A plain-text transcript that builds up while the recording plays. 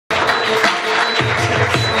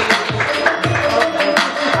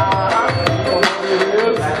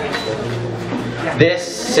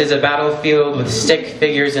This is a battlefield with stick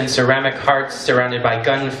figures and ceramic hearts surrounded by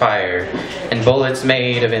gunfire and bullets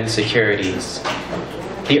made of insecurities.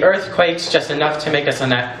 The earth quakes just enough to make us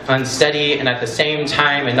unsteady and at the same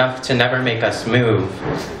time enough to never make us move.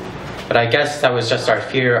 But I guess that was just our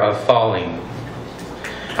fear of falling.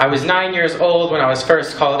 I was 9 years old when I was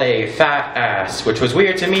first called a fat ass, which was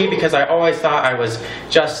weird to me because I always thought I was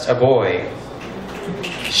just a boy.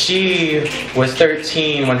 She was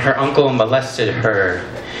 13 when her uncle molested her,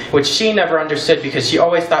 which she never understood because she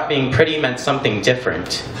always thought being pretty meant something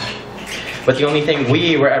different. But the only thing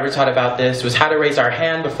we were ever taught about this was how to raise our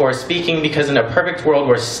hand before speaking, because in a perfect world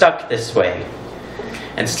we're stuck this way.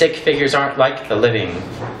 And stick figures aren't like the living.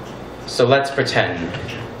 So let's pretend.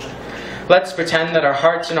 Let's pretend that our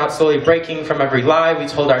hearts are not slowly breaking from every lie we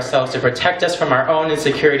told ourselves to protect us from our own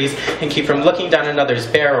insecurities and keep from looking down another's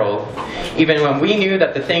barrel, even when we knew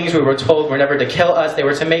that the things we were told were never to kill us, they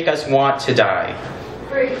were to make us want to die.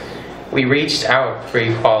 We reached out for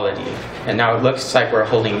equality, and now it looks like we're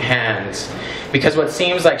holding hands, because what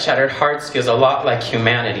seems like shattered hearts feels a lot like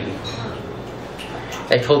humanity.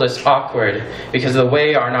 They pulled us awkward because of the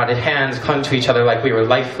way our knotted hands clung to each other like we were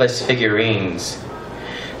lifeless figurines.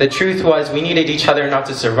 The truth was, we needed each other not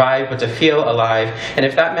to survive, but to feel alive, and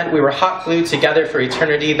if that meant we were hot glued together for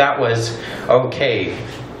eternity, that was okay.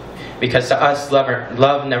 Because to us,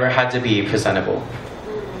 love never had to be presentable.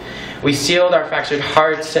 We sealed our fractured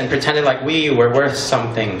hearts and pretended like we were worth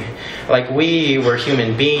something, like we were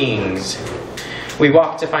human beings. We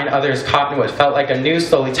walked to find others caught in what felt like a noose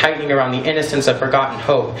slowly tightening around the innocence of forgotten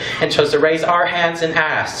hope, and chose to raise our hands and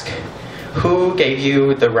ask, who gave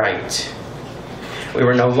you the right? We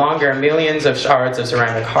were no longer millions of shards of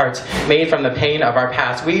ceramic hearts made from the pain of our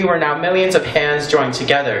past. We were now millions of hands joined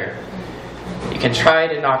together. You can try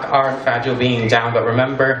to knock our fragile being down, but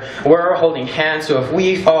remember, we're holding hands, so if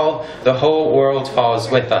we fall, the whole world falls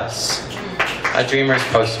with us. A dreamer's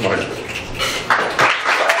postmortem.